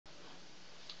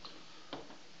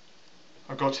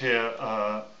I've got here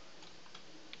a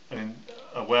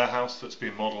warehouse that's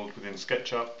been modelled within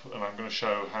SketchUp, and I'm going to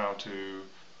show how to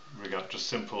rig up just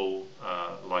simple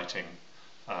lighting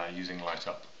using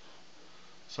LightUp.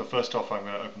 So first off, I'm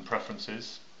going to open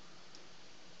Preferences,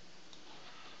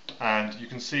 and you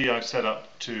can see I've set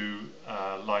up to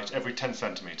light every 10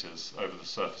 centimeters over the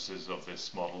surfaces of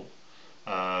this model.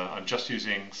 I'm just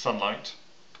using sunlight,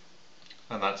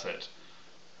 and that's it.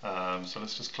 So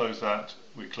let's just close that.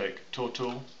 We click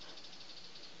Tool,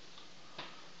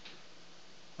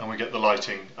 and we get the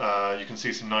lighting. You can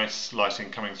see some nice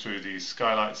lighting coming through these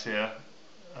skylights here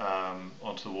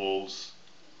onto the walls.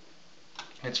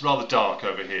 It's rather dark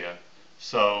over here,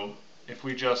 so if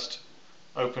we just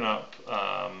open up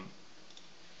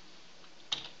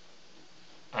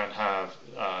and have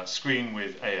screen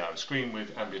with AO, screen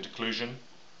with Ambient Occlusion,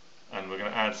 and we're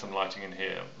going to add some lighting in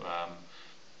here,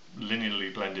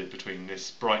 linearly blended between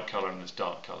this bright colour and this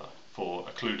dark colour for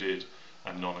occluded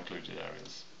and non-occluded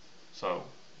areas. So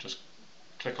just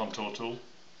click on Tool,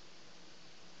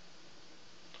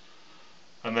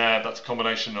 and that's a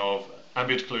combination of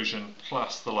ambient occlusion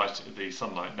plus the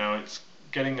sunlight. Now it's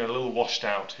getting a little washed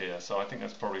out here, so I think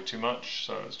that's probably too much,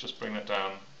 so let's just bring that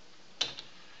down.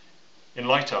 In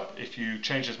LightUp, if you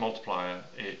change this multiplier,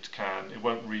 it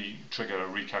won't trigger a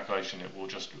recalculation, it will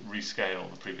just rescale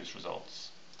the previous results.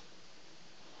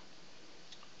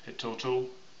 Hit Tool.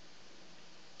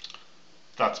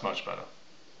 That's much better.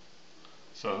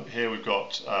 So here we've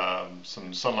got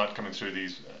some sunlight coming through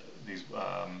these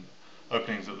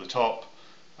openings at the top,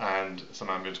 and some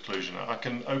ambient occlusion. I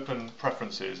can open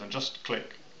Preferences and just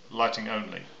click Lighting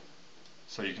Only,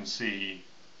 so you can see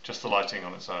just the lighting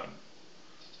on its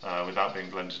own without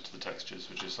being blended to the textures,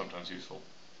 which is sometimes useful.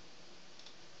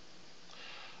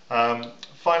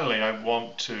 Finally, I've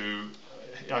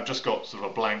just got sort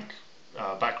of a blank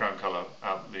background colour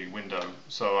out the window,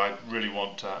 so I really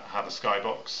want to have a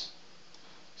skybox.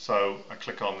 So I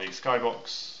click on the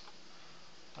skybox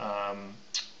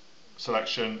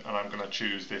selection, and I'm going to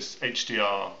choose this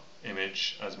HDR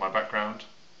image as my background,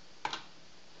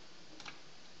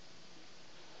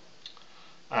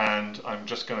 and I'm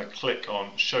just going to click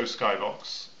on Show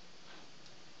Skybox.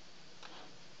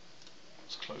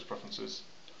 Let's close Preferences,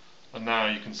 and now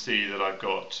you can see that I've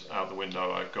got out the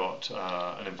window, I've got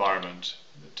an environment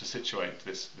to situate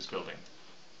this building.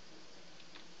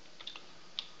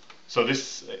 So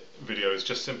this video is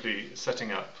just simply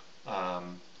setting up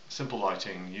simple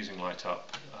lighting using LightUp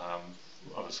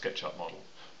of a SketchUp model.